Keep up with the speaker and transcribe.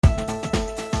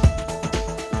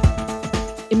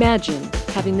Imagine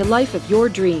having the life of your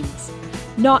dreams.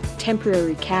 Not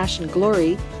temporary cash and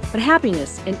glory, but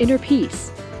happiness and inner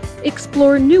peace.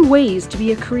 Explore new ways to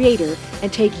be a creator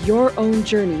and take your own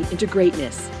journey into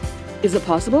greatness. Is it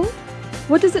possible?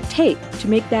 What does it take to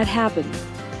make that happen?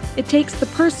 It takes the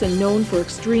person known for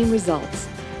extreme results.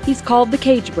 He's called the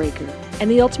cage breaker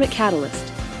and the ultimate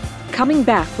catalyst. Coming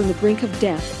back from the brink of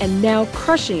death and now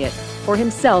crushing it for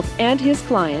himself and his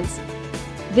clients,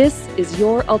 this is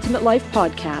Your Ultimate Life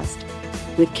Podcast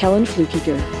with Kellen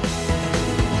Flukiger.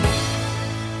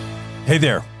 Hey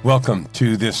there. Welcome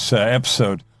to this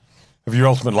episode of Your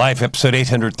Ultimate Life, episode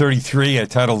 833. I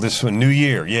titled this one, New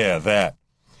Year. Yeah, that.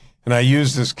 And I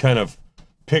use this kind of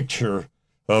picture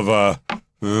of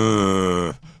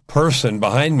a person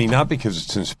behind me, not because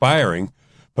it's inspiring,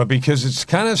 but because it's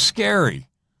kind of scary.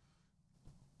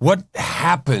 What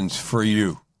happens for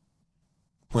you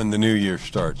when the new year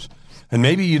starts? And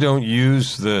maybe you don't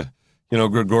use the,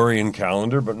 Gregorian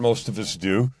calendar, but most of us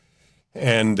do.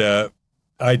 And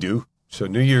I do. So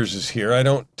New Year's is here. I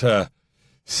don't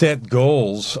set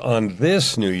goals on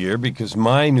this New Year because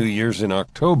my New Year's in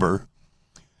October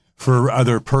for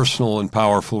other personal and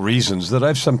powerful reasons that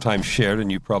I've sometimes shared, and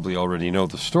you probably already know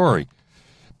the story.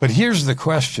 But here's the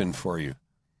question for you.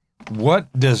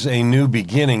 What does a new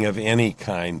beginning of any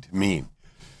kind mean?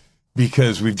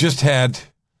 Because we've just had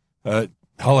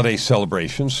holiday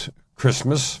celebrations,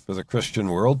 Christmas for the Christian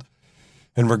world,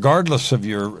 and regardless of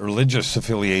your religious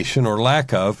affiliation or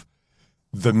lack of,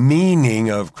 the meaning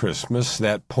of Christmas,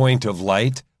 that point of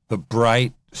light, the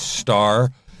bright star,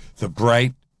 the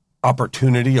bright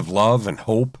opportunity of love and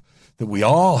hope that we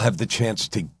all have the chance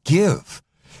to give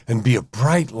and be a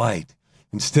bright light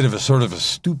instead of a sort of a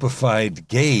stupefied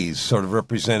gaze sort of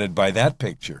represented by that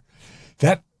picture.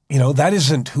 That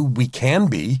isn't who we can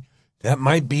be. That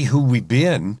might be who we've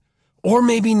been, or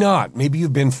maybe not. Maybe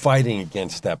you've been fighting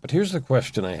against that. But here's the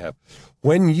question I have.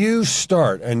 When you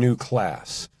start a new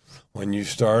class, when you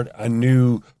start a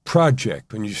new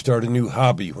project, when you start a new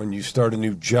hobby, when you start a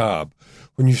new job,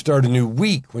 when you start a new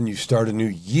week, when you start a new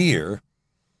year,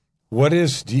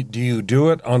 do you do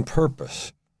it on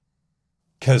purpose?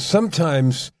 Because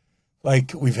sometimes,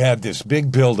 like we've had this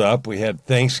big build-up, we had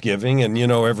Thanksgiving, and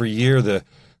every year the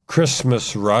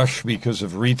Christmas rush because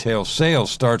of retail sales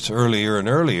starts earlier and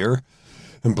earlier.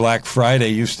 And Black Friday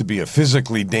used to be a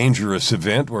physically dangerous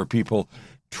event where people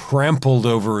trampled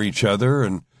over each other.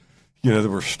 And, there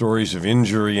were stories of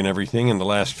injury and everything in the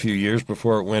last few years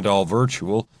before it went all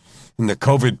virtual. And the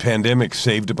COVID pandemic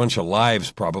saved a bunch of lives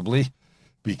probably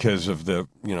because of the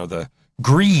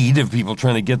greed of people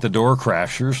trying to get the door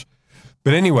crashers.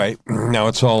 But anyway, now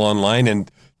it's all online. And,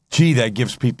 that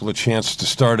gives people a chance to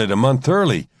start it a month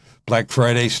early. Black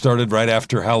Friday started right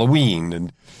after Halloween,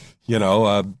 and,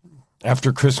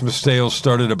 after Christmas sales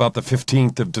started about the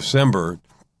 15th of December.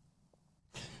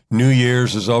 New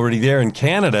Year's is already there. In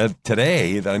Canada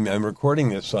today, I'm recording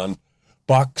this on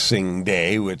Boxing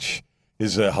Day, which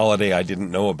is a holiday I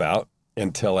didn't know about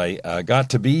until I got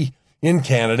to be in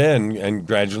Canada and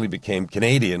gradually became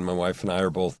Canadian. My wife and I are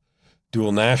both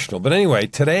dual national. But anyway,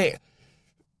 today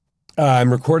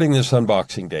I'm recording this on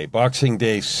Boxing Day. Boxing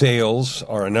Day sales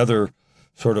are another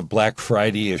sort of Black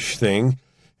Friday-ish thing.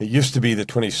 It used to be the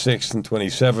 26th and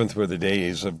 27th were the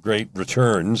days of great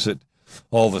returns at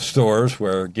all the stores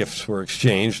where gifts were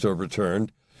exchanged or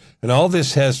returned. And all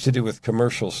this has to do with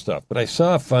commercial stuff. But I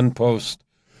saw a fun post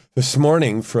this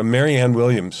morning from Marianne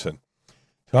Williamson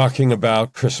talking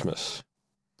about Christmas.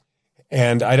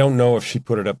 And I don't know if she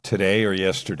put it up today or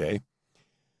yesterday.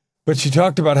 But she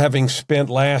talked about having spent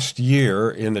last year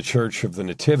in the Church of the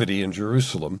Nativity in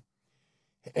Jerusalem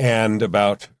and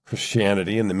about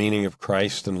Christianity and the meaning of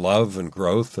Christ and love and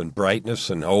growth and brightness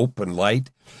and hope and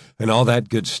light and all that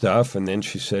good stuff. And then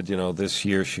she said, this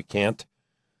year she can't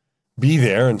be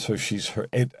there. And so she's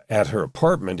at her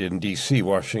apartment in D.C.,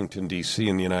 Washington, D.C.,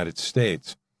 in the United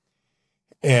States.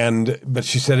 But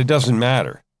she said it doesn't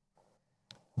matter.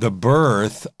 The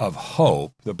birth of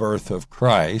hope, the birth of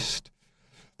Christ,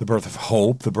 the birth of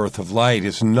hope, the birth of light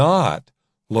is not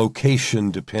location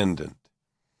dependent.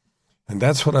 And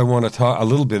that's what I want to talk, a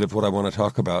little bit of what I want to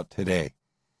talk about today.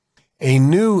 A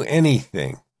new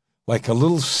anything, like a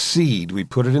little seed, we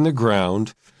put it in the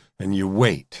ground and you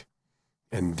wait.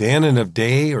 And then in a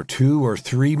day or two or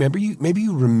three, maybe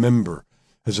you remember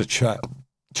as a child,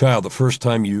 the first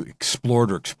time you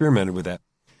explored or experimented with that,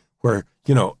 where,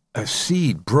 a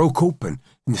seed broke open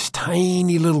and this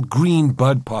tiny little green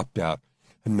bud popped out.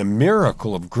 And the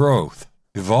miracle of growth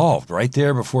evolved right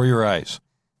there before your eyes.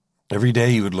 Every day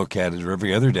you would look at it, or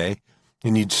every other day,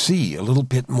 and you'd see a little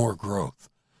bit more growth,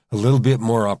 a little bit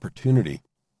more opportunity.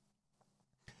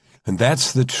 And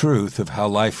that's the truth of how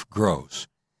life grows.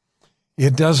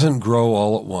 It doesn't grow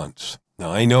all at once.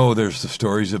 Now, I know there's the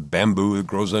stories of bamboo that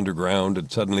grows underground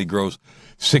and suddenly grows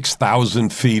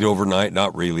 6,000 feet overnight.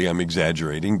 Not really, I'm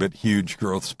exaggerating, but huge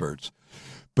growth spurts.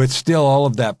 But still, all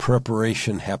of that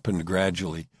preparation happened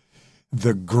gradually.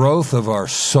 The growth of our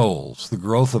souls, the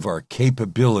growth of our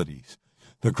capabilities,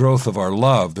 the growth of our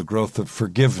love, the growth of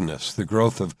forgiveness, the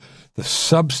growth of the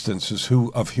substance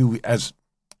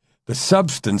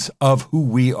of who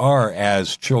we are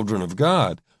as children of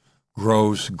God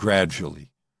grows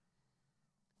gradually.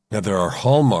 Now, there are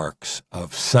hallmarks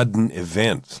of sudden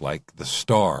events like the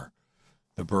star,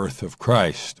 the birth of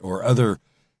Christ, or other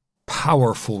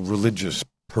powerful religious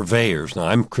purveyors. Now,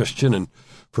 I'm Christian, and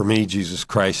for me, Jesus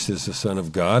Christ is the Son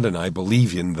of God, and I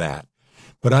believe in that.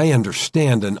 But I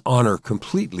understand and honor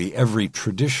completely every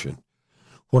tradition.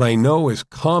 What I know is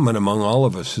common among all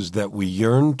of us is that we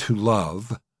yearn to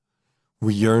love,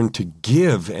 we yearn to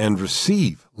give and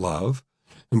receive love,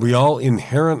 and we all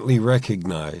inherently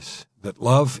recognize that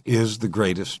love is the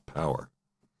greatest power.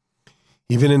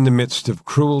 Even in the midst of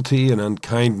cruelty and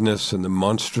unkindness and the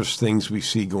monstrous things we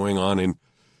see going on in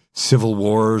civil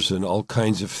wars and all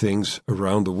kinds of things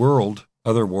around the world,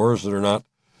 other wars that are not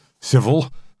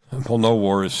civil, well, no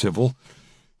war is civil.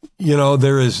 You know,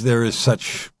 there is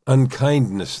such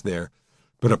unkindness there.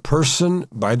 But a person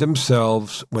by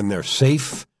themselves, when they're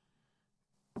safe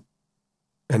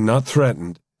and not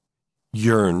threatened,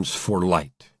 yearns for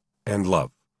light and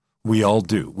love. We all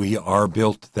do. We are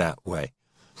built that way.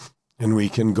 And we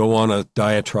can go on a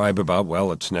diatribe about,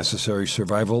 well, it's necessary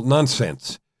survival.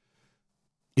 Nonsense.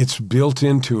 It's built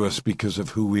into us because of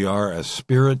who we are as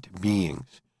spirit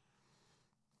beings.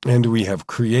 And we have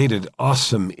created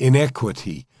awesome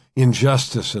inequity,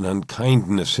 injustice, and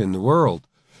unkindness in the world.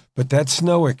 But that's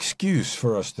no excuse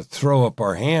for us to throw up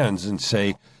our hands and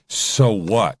say, so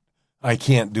what? I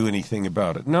can't do anything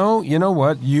about it. No, you know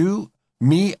what?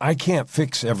 I can't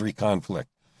fix every conflict.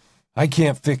 I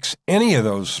can't fix any of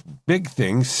those big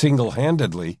things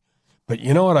single-handedly. But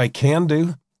you know what I can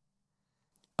do?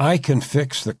 I can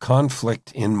fix the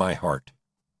conflict in my heart.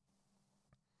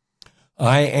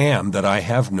 I am that I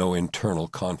have no internal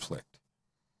conflict.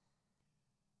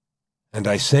 And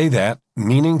I say that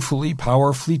meaningfully,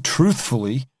 powerfully,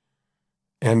 truthfully,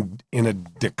 and in a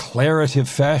declarative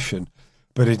fashion,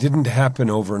 but it didn't happen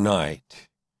overnight.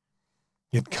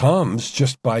 It comes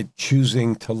just by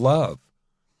choosing to love,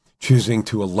 choosing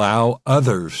to allow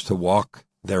others to walk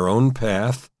their own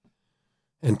path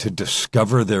and to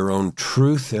discover their own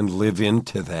truth and live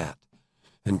into that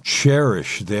and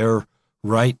cherish their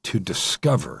right to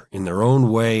discover in their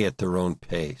own way at their own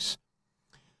pace.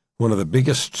 One of the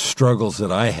biggest struggles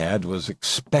that I had was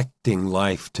expecting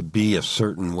life to be a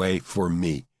certain way for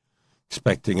me,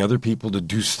 expecting other people to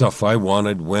do stuff I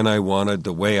wanted, when I wanted,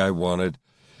 the way I wanted,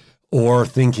 or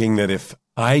thinking that if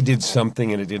I did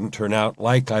something and it didn't turn out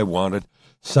like I wanted,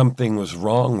 something was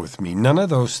wrong with me. None of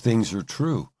those things are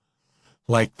true.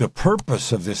 Like, the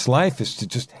purpose of this life is to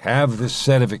just have this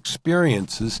set of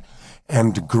experiences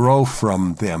and grow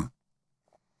from them.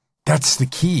 That's the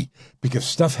key, because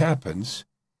stuff happens,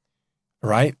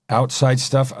 right? Outside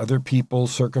stuff, other people,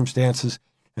 circumstances,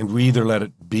 and we either let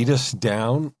it beat us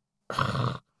down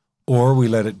or we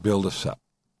let it build us up.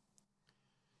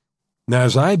 Now,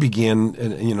 as I begin,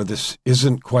 this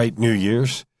isn't quite New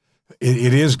Year's.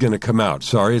 It is going to come out.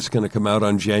 Sorry, it's going to come out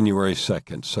on January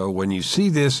 2nd. So when you see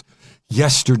this,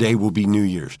 yesterday will be New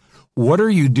Year's. What are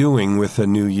you doing with a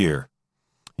new year?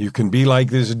 You can be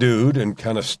like this dude and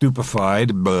kind of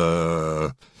stupefied,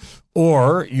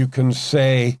 or you can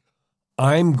say,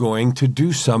 I'm going to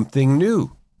do something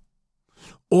new.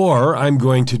 Or I'm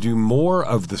going to do more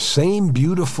of the same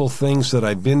beautiful things that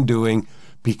I've been doing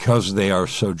because they are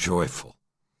so joyful.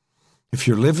 If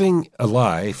you're living a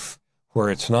life where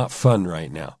it's not fun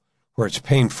right now, where it's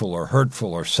painful or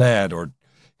hurtful or sad or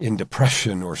in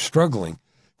depression or struggling,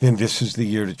 then this is the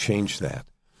year to change that.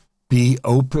 Be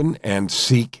open and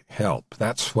seek help.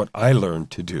 That's what I learned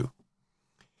to do.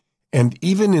 And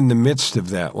even in the midst of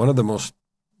that, one of the most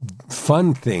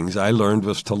fun things I learned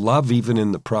was to love even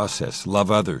in the process, love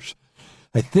others.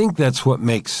 I think that's what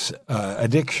makes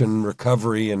addiction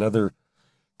recovery and other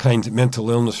kinds of mental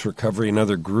illness recovery and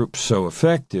other groups so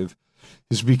effective,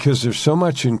 is because there's so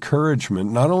much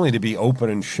encouragement, not only to be open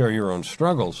and share your own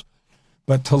struggles,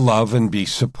 but to love and be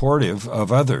supportive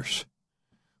of others.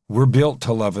 We're built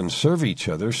to love and serve each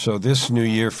other, so this new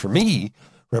year for me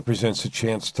represents a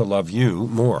chance to love you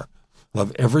more.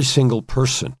 Love every single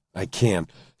person I can.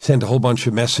 Send a whole bunch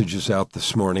of messages out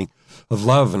this morning of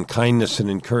love and kindness and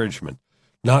encouragement.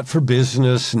 not for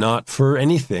business, not for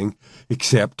anything,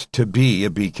 except to be a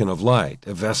beacon of light,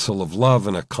 a vessel of love,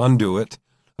 and a conduit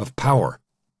of power.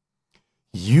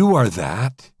 You are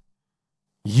that.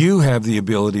 You have the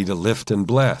ability to lift and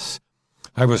bless.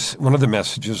 One of the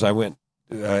messages I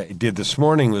did this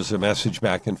morning was a message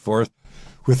back and forth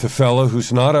with a fellow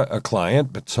who's not a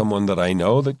client, but someone that I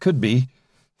know that could be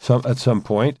at some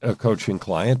point a coaching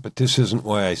client, but this isn't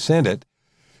why I sent it.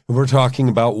 And we're talking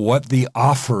about what the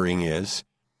offering is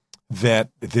that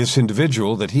this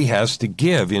individual that he has to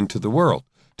give into the world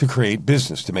to create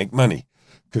business, to make money,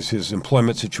 because his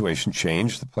employment situation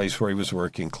changed. The place where he was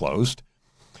working closed,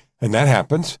 and that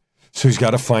happens. So he's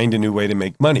got to find a new way to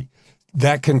make money.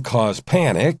 That can cause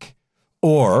panic,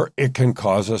 or it can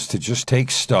cause us to just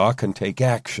take stock and take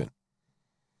action.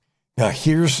 Now,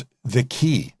 here's the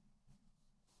key.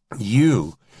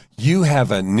 You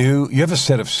have a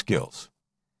set of skills.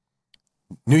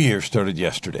 New Year started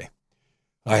yesterday.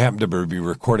 I happen to be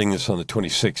recording this on the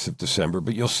 26th of December,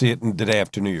 but you'll see it the day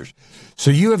after New Year's. So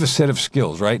you have a set of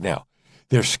skills right now.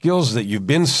 They're skills that you've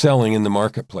been selling in the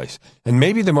marketplace. And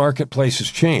maybe the marketplace has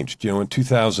changed. In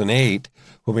 2008,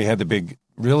 when we had the big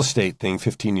real estate thing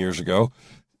 15 years ago,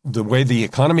 the way the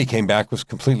economy came back was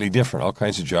completely different. All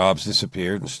kinds of jobs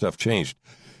disappeared and stuff changed.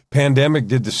 Pandemic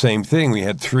did the same thing. We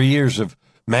had 3 years of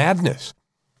madness.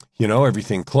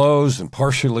 Everything closed and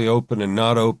partially open and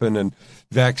not open, and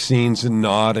vaccines and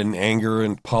not, and anger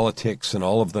and politics and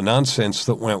all of the nonsense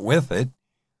that went with it.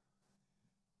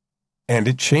 And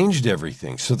it changed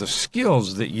everything. So the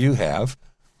skills that you have,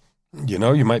 you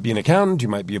might be an accountant, you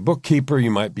might be a bookkeeper, you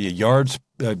might be a yards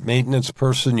maintenance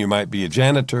person, you might be a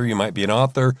janitor, you might be an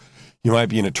author, you might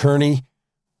be an attorney,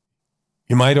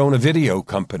 you might own a video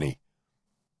company,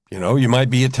 you might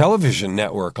be a television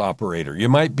network operator, you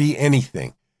might be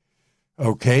anything.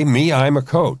 Okay, I'm a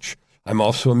coach. I'm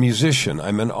also a musician.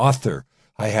 I'm an author.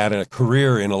 I had a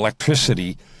career in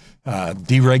electricity,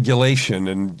 deregulation,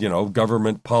 and,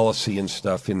 government policy and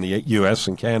stuff in the U.S.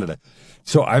 and Canada.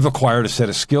 So I've acquired a set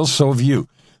of skills. So have you.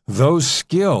 Those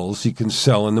skills you can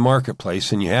sell in the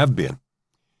marketplace, and you have been.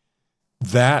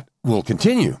 That will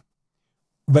continue.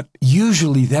 But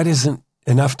usually that isn't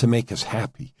enough to make us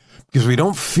happy, because we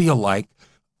don't feel like,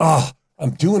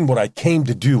 I'm doing what I came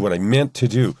to do, what I meant to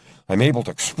do. I'm able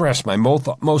to express my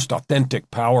most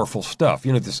authentic, powerful stuff.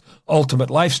 This ultimate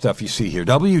life stuff you see here.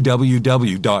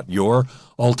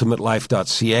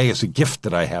 www.yourultimatelife.ca is a gift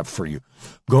that I have for you.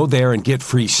 Go there and get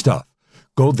free stuff.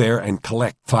 Go there and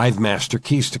collect 5 master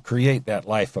keys to create that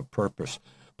life of purpose,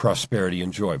 prosperity,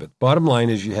 and joy. But bottom line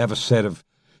is you have a set of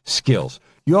skills.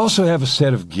 You also have a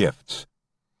set of gifts.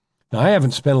 Now, I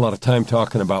haven't spent a lot of time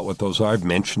talking about what those are. I've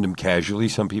mentioned them casually.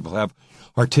 Some people have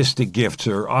artistic gifts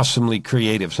or awesomely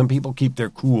creative. Some people keep their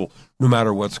cool no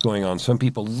matter what's going on. Some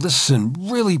people listen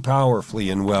really powerfully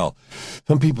and well.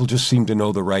 Some people just seem to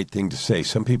know the right thing to say.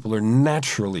 Some people are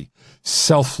naturally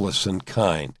selfless and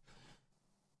kind.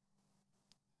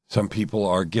 Some people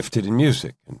are gifted in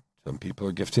music, and some people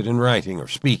are gifted in writing or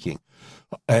speaking.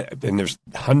 And there's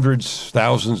hundreds,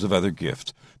 thousands of other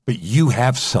gifts, but you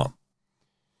have some.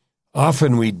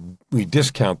 Often we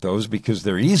discount those because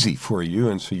they're easy for you,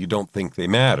 and so you don't think they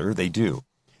matter. They do.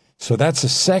 So that's a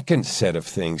second set of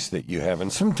things that you have.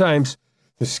 And sometimes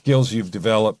the skills you've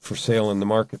developed for sale in the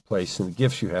marketplace and the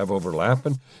gifts you have overlap,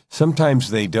 and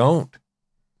sometimes they don't.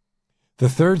 The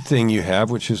third thing you have,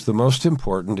 which is the most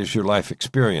important, is your life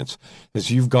experience.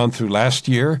 As you've gone through last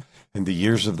year and the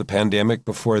years of the pandemic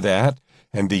before that,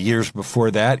 and the years before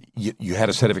that, you had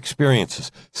a set of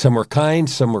experiences. Some were kind,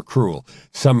 some were cruel.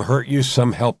 Some hurt you,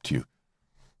 some helped you.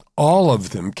 All of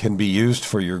them can be used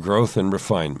for your growth and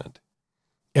refinement.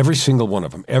 Every single one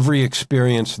of them. Every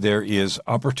experience, there is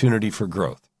opportunity for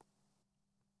growth.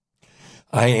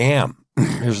 I am.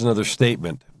 Here's another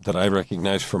statement that I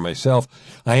recognize for myself.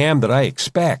 I am that I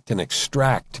expect and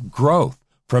extract growth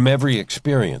from every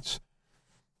experience.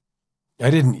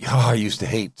 I used to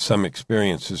hate some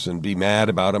experiences and be mad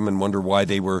about them and wonder why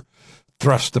they were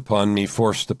thrust upon me,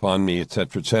 forced upon me,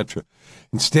 etc., etc.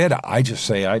 Instead, I just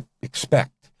say I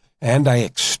expect and I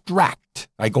extract.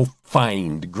 I go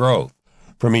find growth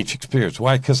from each experience.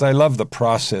 Why? Because I love the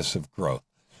process of growth.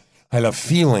 I love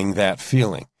feeling that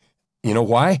feeling. You know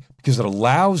why? Because it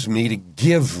allows me to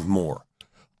give more.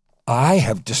 I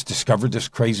have just discovered this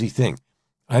crazy thing.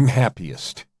 I'm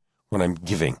happiest when I'm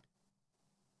giving.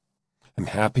 I'm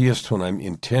happiest when I'm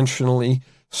intentionally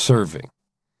serving.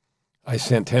 I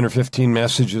sent 10 or 15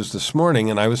 messages this morning,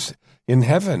 and I was in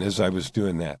heaven as I was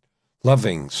doing that.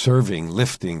 Loving, serving,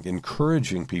 lifting,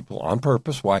 encouraging people on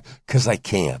purpose. Why? Because I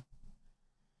can.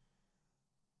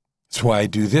 That's why I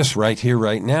do this right here,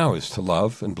 right now, is to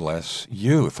love and bless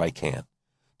you if I can.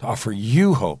 to offer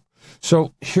you hope.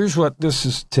 So here's what this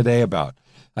is today about.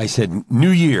 I said,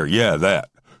 New Year. Yeah, that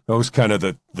was kind of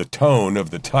the tone of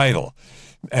the title.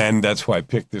 And that's why I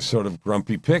picked this sort of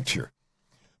grumpy picture.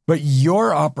 But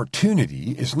your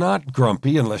opportunity is not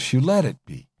grumpy unless you let it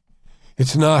be.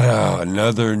 It's not,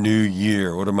 another new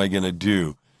year. What am I going to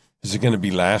do? Is it going to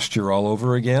be last year all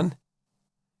over again?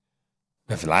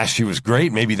 If last year was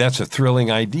great, maybe that's a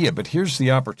thrilling idea. But here's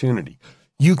the opportunity.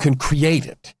 You can create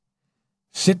it.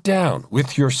 Sit down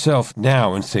with yourself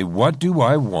now and say, what do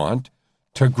I want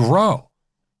to grow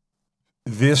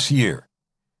this year?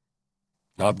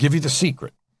 I'll give you the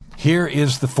secret. Here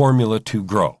is the formula to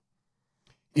grow.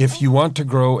 If you want to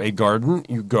grow a garden,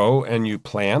 you go and you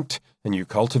plant and you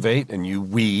cultivate and you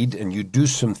weed and you do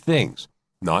some things,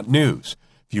 not news.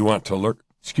 If you want to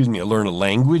learn a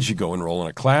language, you go enroll in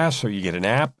a class or you get an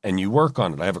app and you work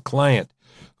on it. I have a client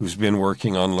who's been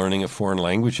working on learning a foreign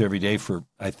language every day for,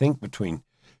 I think, between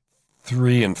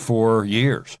 3 and 4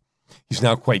 years. He's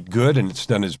now quite good, and it's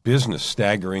done his business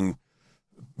staggering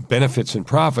benefits and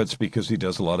profits because he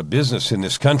does a lot of business in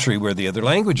this country where the other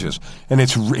languages. And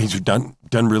he's done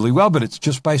really well, but it's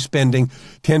just by spending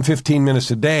 10, 15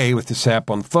 minutes a day with this app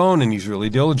on the phone, and he's really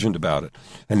diligent about it.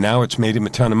 And now it's made him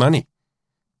a ton of money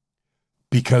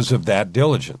because of that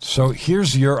diligence. So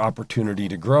here's your opportunity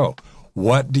to grow.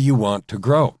 What do you want to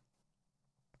grow?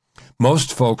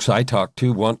 Most folks I talk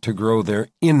to want to grow their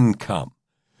income,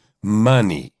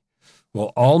 money.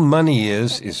 Well, all money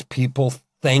is people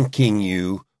thanking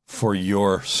you for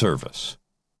your service.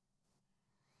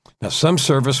 Now, some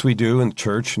service we do in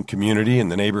church and community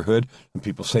and the neighborhood, and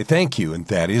people say thank you, and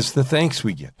that is the thanks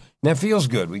we get. And that feels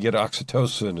good. We get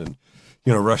oxytocin and,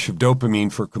 rush of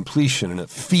dopamine for completion, and it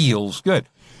feels good.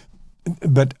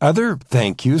 But other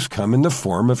thank yous come in the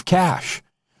form of cash.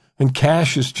 And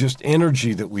cash is just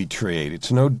energy that we trade.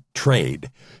 It's no trade.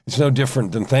 It's no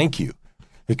different than thank you,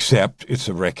 except it's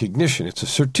a recognition. It's a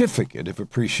certificate of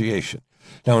appreciation.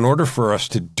 Now, in order for us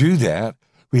to do that,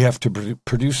 we have to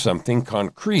produce something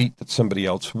concrete that somebody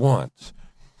else wants.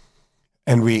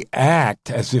 And we act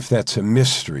as if that's a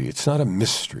mystery. It's not a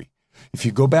mystery. If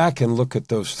you go back and look at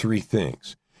those 3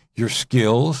 things, your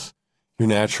skills, your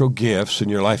natural gifts,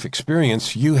 and your life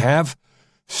experience, you have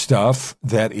stuff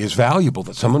that is valuable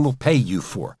that someone will pay you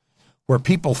for. Where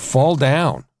people fall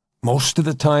down most of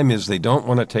the time is they don't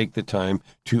want to take the time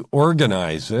to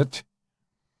organize it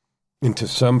into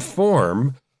some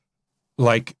form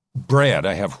like bread.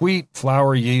 I have wheat,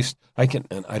 flour, yeast. I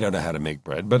don't know how to make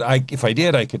bread, but if I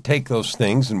did, I could take those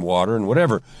things and water and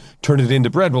whatever, turn it into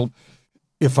bread. Well,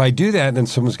 if I do that, then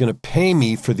someone's going to pay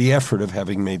me for the effort of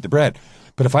having made the bread.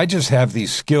 But if I just have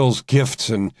these skills, gifts,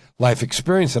 and life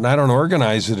experience, and I don't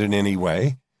organize it in any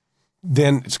way,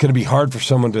 then it's going to be hard for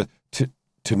someone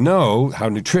to know how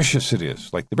nutritious it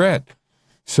is, like the bread.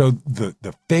 So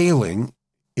the failing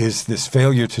is this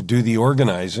failure to do the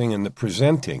organizing and the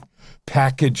presenting,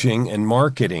 packaging and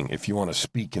marketing, if you want to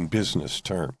speak in business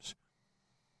terms.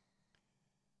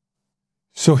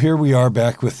 So here we are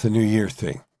back with the New Year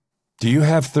thing. Do you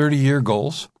have 30-year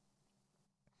goals?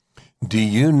 Do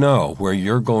you know where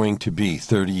you're going to be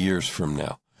 30 years from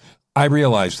now? I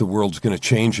realize the world's going to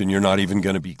change and you're not even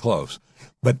going to be close.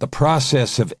 But the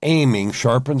process of aiming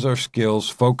sharpens our skills,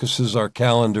 focuses our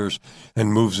calendars,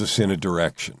 and moves us in a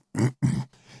direction.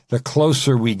 The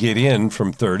closer we get in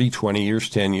from 30, 20 years,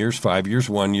 10 years, 5 years,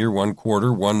 1 year, 1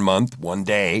 quarter, 1 month, 1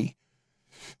 day,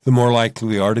 the more likely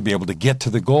we are to be able to get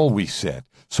to the goal we set.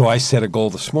 So I set a goal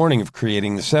this morning of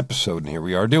creating this episode, and here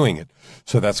we are doing it.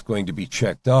 So that's going to be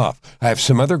checked off. I have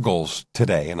some other goals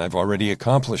today, and I've already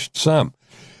accomplished some.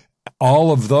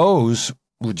 All of those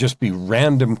would just be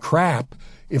random crap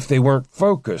if they weren't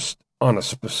focused on a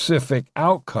specific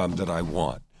outcome that I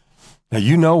want. Now,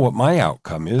 you know what my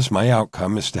outcome is. My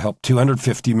outcome is to help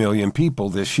 250 million people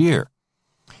this year.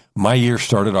 My year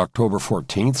started October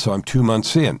 14th, so I'm 2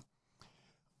 months in.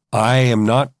 I am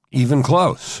not even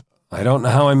close. I don't know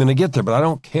how I'm going to get there, but I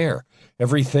don't care.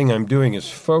 Everything I'm doing is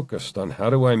focused on how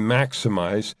do I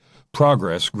maximize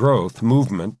progress, growth,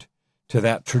 movement to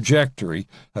that trajectory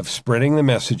of spreading the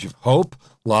message of hope,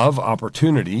 love,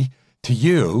 opportunity to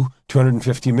you,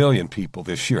 250 million people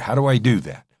this year. How do I do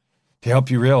that? To help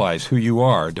you realize who you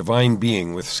are, a divine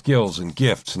being with skills and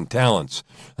gifts and talents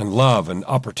and love and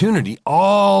opportunity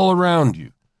all around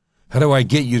you. How do I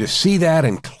get you to see that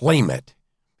and claim it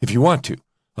if you want to?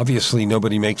 Obviously,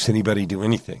 nobody makes anybody do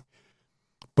anything.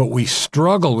 But we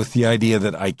struggle with the idea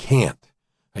that I can't.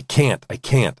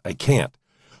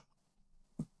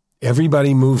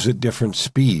 Everybody moves at different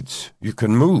speeds. You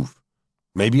can move.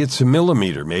 Maybe it's a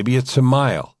millimeter. Maybe it's a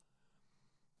mile.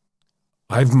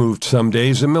 I've moved some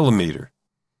days a millimeter.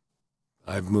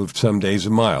 I've moved some days a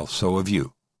mile, so have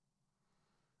you.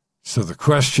 So the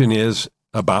question is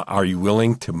about, are you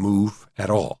willing to move at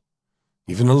all?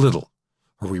 Even a little?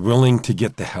 Are we willing to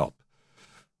get the help?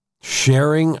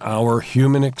 Sharing our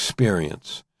human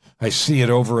experience. I see it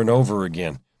over and over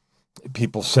again.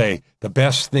 People say the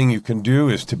best thing you can do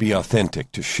is to be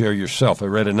authentic, to share yourself. I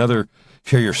read another,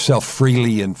 share yourself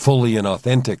freely and fully and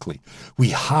authentically.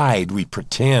 We hide, we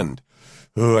pretend.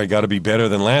 Oh, I got to be better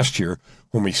than last year.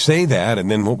 When we say that, and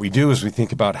then what we do is we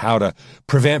think about how to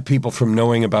prevent people from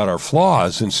knowing about our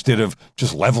flaws instead of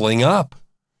just leveling up.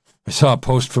 I saw a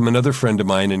post from another friend of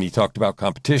mine, and he talked about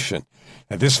competition.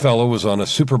 And this fellow was on a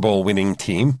Super Bowl winning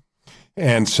team,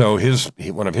 and so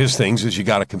one of his things is you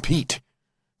got to compete.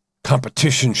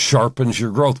 Competition sharpens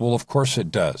your growth. Well, of course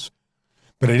it does.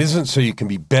 But it isn't so you can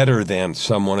be better than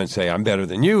someone and say, I'm better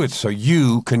than you. It's so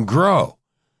you can grow.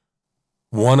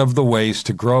 One of the ways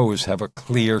to grow is have a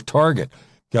clear target.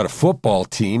 Got a football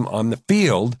team on the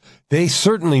field. They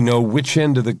certainly know which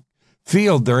end of the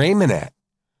field they're aiming at,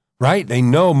 right? They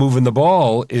know moving the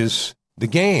ball is the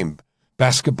game.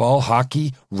 Basketball,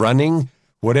 hockey, running,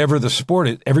 whatever the sport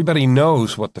is, everybody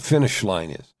knows what the finish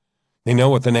line is. They know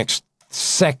what the next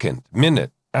second,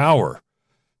 minute, hour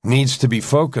needs to be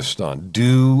focused on.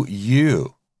 Do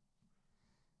you?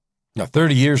 Now,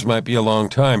 30 years might be a long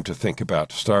time to think about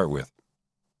to start with.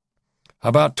 How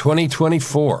about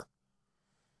 2024?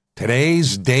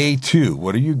 Today's day 2.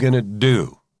 What are you going to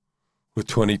do with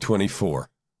 2024?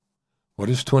 What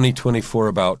is 2024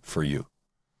 about for you?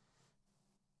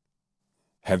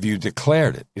 Have you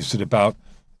declared it? Is it about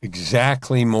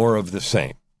exactly more of the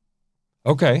same?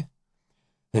 Okay.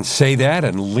 And say that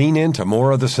and lean into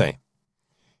more of the same.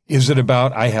 Is it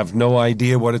about, I have no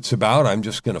idea what it's about, I'm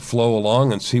just going to flow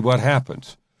along and see what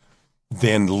happens?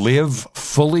 Then live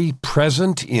fully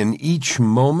present in each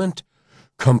moment,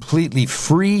 completely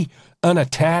free,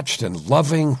 unattached, and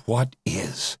loving what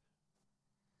is.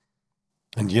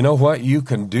 And you know what? You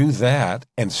can do that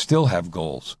and still have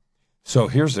goals. So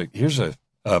here's a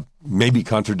maybe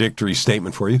contradictory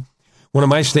statement for you. One of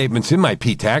my statements in my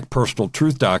PTAC, personal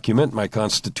truth document, my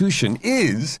constitution,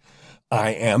 is I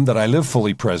am that I live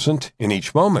fully present in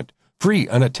each moment, free,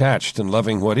 unattached, and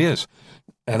loving what is.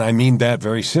 And I mean that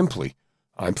very simply.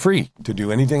 I'm free to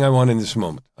do anything I want in this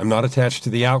moment. I'm not attached to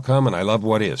the outcome, and I love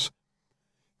what is.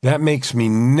 That makes me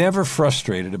never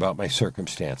frustrated about my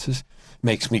circumstances,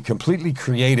 makes me completely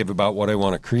creative about what I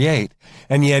want to create,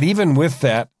 and yet even with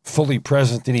that fully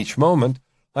present in each moment,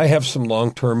 I have some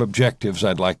long-term objectives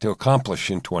I'd like to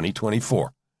accomplish in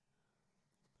 2024.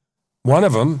 One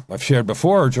of them, I've shared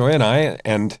before, Joy and I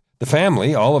and the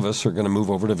family, all of us are going to move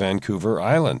over to Vancouver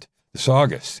Island this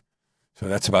August. So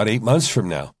that's about 8 months from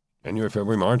now. January,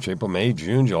 February, March, April, May,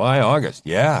 June, July, August.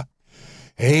 Yeah,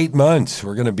 8 months.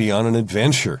 We're going to be on an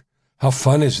adventure. How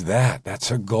fun is that?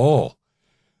 That's a goal.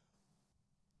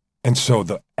 And so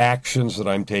the actions that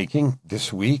I'm taking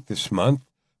this week, this month,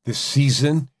 this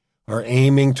season are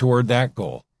aiming toward that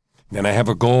goal. Then I have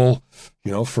a goal,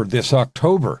 for this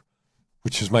October,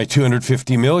 which is my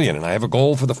 $250 million. And I have a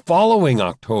goal for the following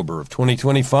October of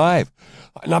 2025.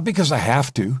 Not because I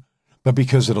have to, but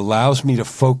because it allows me to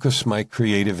focus my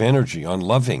creative energy on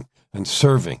loving and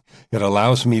serving. It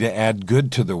allows me to add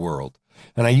good to the world.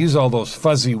 And I use all those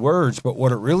fuzzy words, but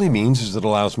what it really means is it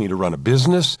allows me to run a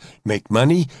business, make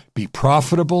money, be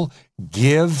profitable,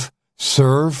 give,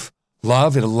 serve,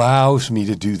 love. It allows me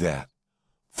to do that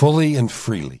fully and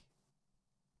freely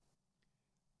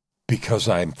because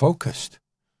I'm focused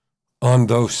on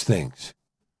those things.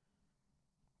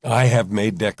 I have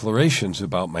made declarations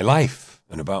about my life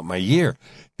and about my year.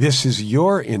 This is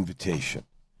your invitation.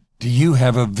 Do you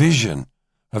have a vision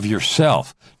of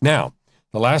yourself? Now,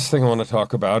 the last thing I want to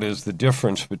talk about is the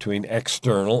difference between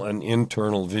external and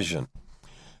internal vision.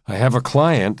 I have a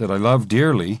client that I love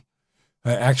dearly,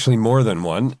 actually more than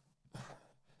one.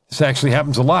 This actually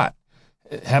happens a lot.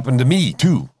 It happened to me,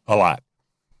 too, a lot.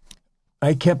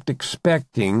 I kept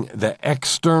expecting the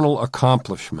external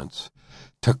accomplishments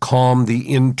to calm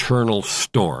the internal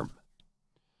storm.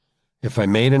 If I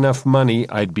made enough money,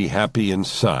 I'd be happy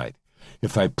inside.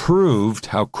 If I proved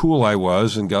how cool I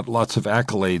was and got lots of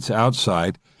accolades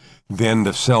outside, then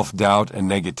the self-doubt and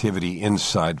negativity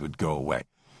inside would go away.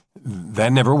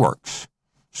 That never works.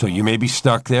 So you may be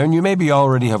stuck there, and you maybe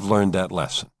already have learned that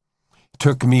lesson. It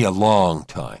took me a long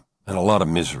time and a lot of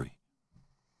misery.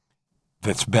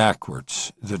 That's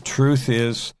backwards. The truth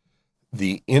is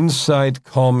the inside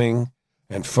calming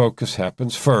and focus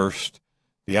happens first.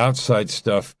 The outside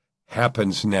stuff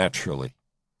happens naturally.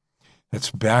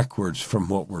 That's backwards from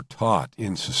what we're taught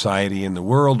in society and the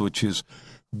world, which is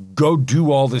go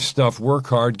do all this stuff, work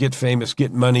hard, get famous,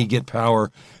 get money, get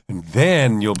power, and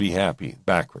then you'll be happy.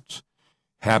 Backwards.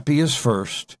 Happy is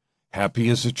first. Happy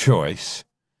is a choice.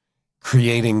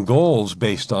 Creating goals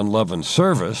based on love and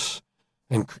service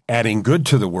and adding good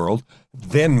to the world,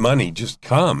 then money just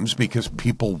comes because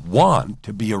people want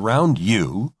to be around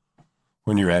you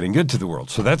when you're adding good to the world.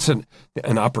 So that's an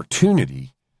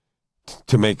opportunity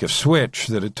to make a switch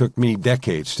that it took me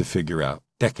decades to figure out.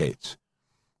 Decades.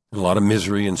 A lot of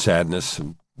misery and sadness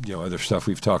and other stuff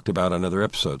we've talked about on other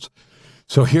episodes.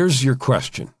 So here's your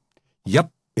question. Yep,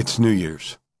 it's New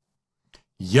Year's.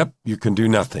 Yep, you can do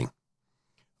nothing.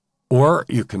 Or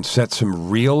you can set some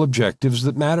real objectives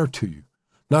that matter to you.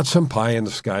 Not some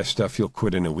pie-in-the-sky stuff you'll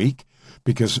quit in a week,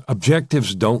 because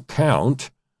objectives don't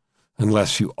count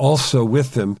unless you also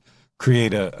with them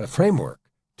create a framework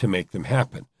to make them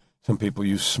happen. Some people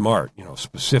use SMART,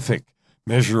 specific,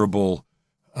 measurable,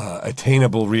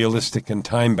 attainable, realistic, and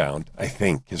time-bound, I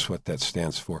think is what that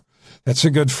stands for. That's a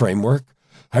good framework.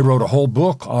 I wrote a whole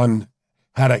book on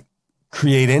how to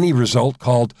create any result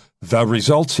called The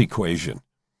Results Equation.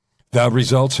 The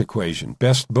Results Equation,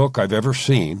 best book I've ever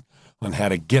seen on how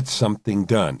to get something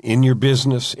done in your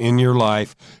business, in your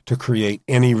life, to create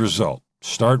any result.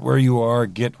 Start where you are,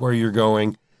 get where you're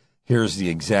going. Here's the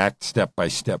exact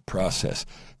step-by-step process.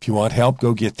 If you want help,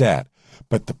 go get that.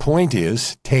 But the point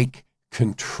is, take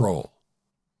control.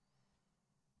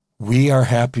 We are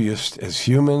happiest as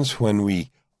humans when we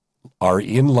are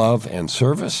in love and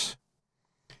service.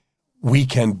 We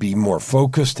can be more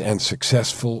focused and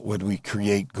successful when we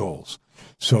create goals.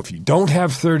 So if you don't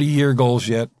have 30-year goals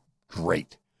yet,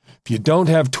 great. If you don't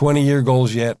have 20-year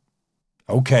goals yet,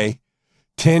 okay.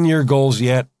 10-year goals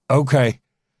yet, okay.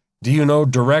 Do you know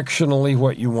directionally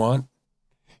what you want?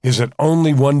 Is it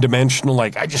only one-dimensional,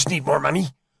 like I just need more money?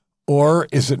 Or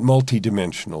is it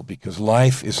multidimensional? Because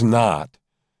life is not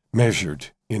measured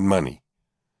in money.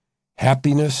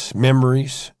 Happiness,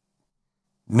 memories.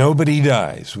 Nobody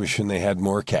dies wishing they had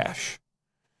more cash.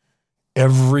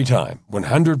 Every time,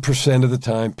 100% of the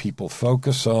time, people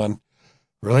focus on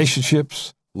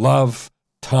relationships, love,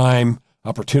 time,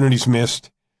 opportunities missed.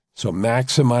 So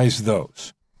maximize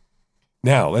those.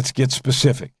 Now, let's get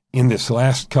specific. In this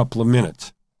last couple of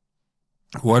minutes,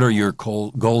 what are your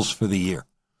goals for the year?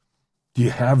 Do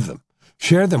you have them?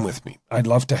 Share them with me. I'd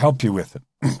love to help you with them.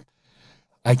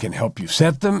 I can help you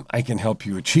set them. I can help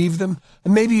you achieve them.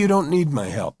 And maybe you don't need my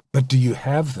help, but do you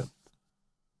have them?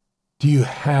 Do you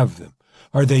have them?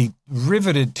 Are they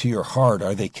riveted to your heart?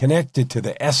 Are they connected to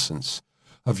the essence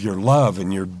of your love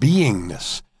and your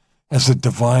beingness as a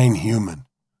divine human?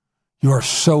 You are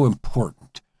so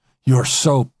important. You are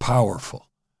so powerful.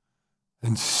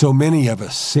 And so many of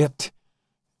us sit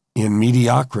in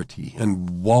mediocrity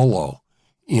and wallow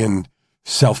in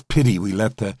self-pity. We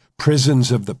let the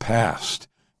prisons of the past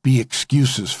be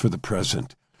excuses for the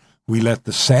present. We let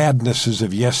the sadnesses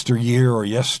of yesteryear or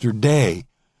yesterday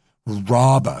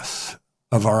rob us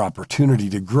of our opportunity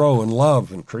to grow and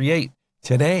love and create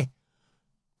today.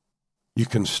 You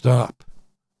can stop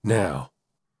now,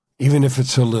 even if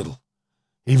it's a little,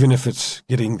 even if it's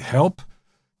getting help,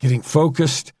 getting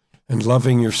focused, and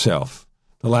loving yourself.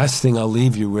 The last thing I'll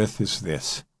leave you with is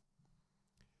this.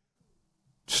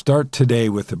 Start today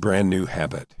with a brand new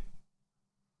habit.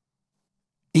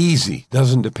 Easy,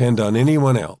 doesn't depend on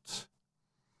anyone else.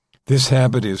 This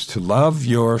habit is to love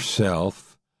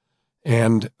yourself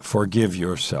and forgive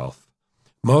yourself.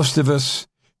 Most of us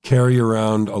carry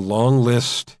around a long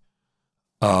list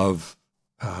of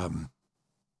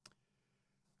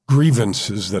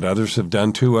grievances that others have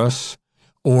done to us,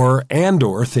 or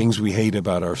things we hate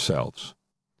about ourselves.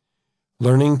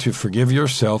 Learning to forgive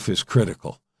yourself is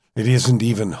critical. It isn't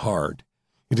even hard.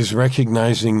 It is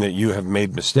recognizing that you have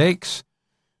made mistakes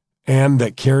and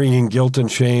that carrying guilt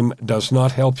and shame does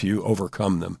not help you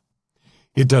overcome them.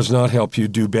 It does not help you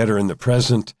do better in the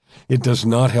present. It does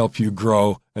not help you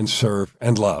grow and serve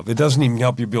and love. It doesn't even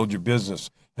help you build your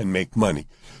business and make money.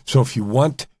 So if you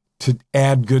want to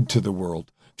add good to the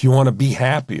world, if you want to be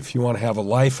happy, if you want to have a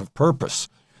life of purpose,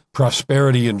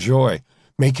 prosperity, and joy,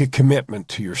 make a commitment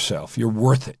to yourself. You're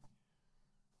worth it.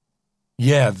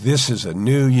 Yeah, this is a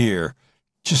new year.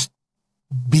 Just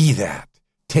be that.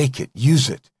 Take it. Use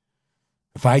it.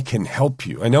 If I can help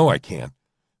you, I know I can.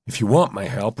 If you want my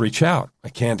help, reach out. I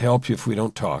can't help you if we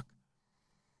don't talk.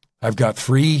 I've got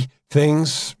free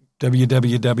things,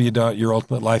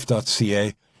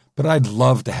 www.yourultimatelife.ca, but I'd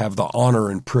love to have the honor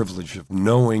and privilege of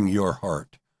knowing your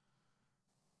heart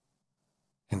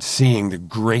and seeing the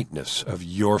greatness of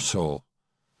your soul,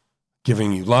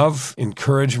 giving you love,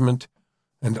 encouragement,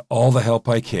 and all the help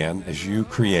I can as you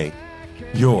create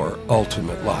your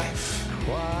ultimate life.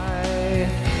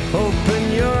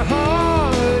 Open your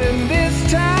heart and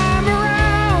this time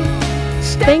around.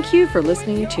 Thank you for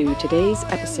listening to today's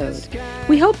episode.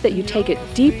 We hope that you take it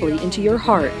deeply into your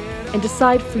heart and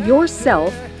decide for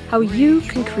yourself how you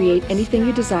can create anything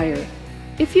you desire.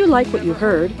 If you like what you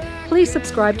heard, please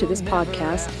subscribe to this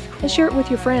podcast and share it with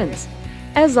your friends.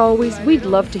 As always, we'd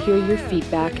love to hear your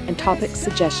feedback and topic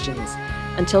suggestions.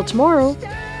 Until tomorrow,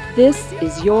 this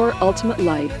is Your Ultimate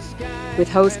Life with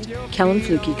host Kellen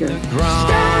Flukiger.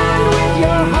 Stand with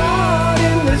your heart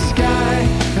in the sky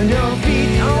and your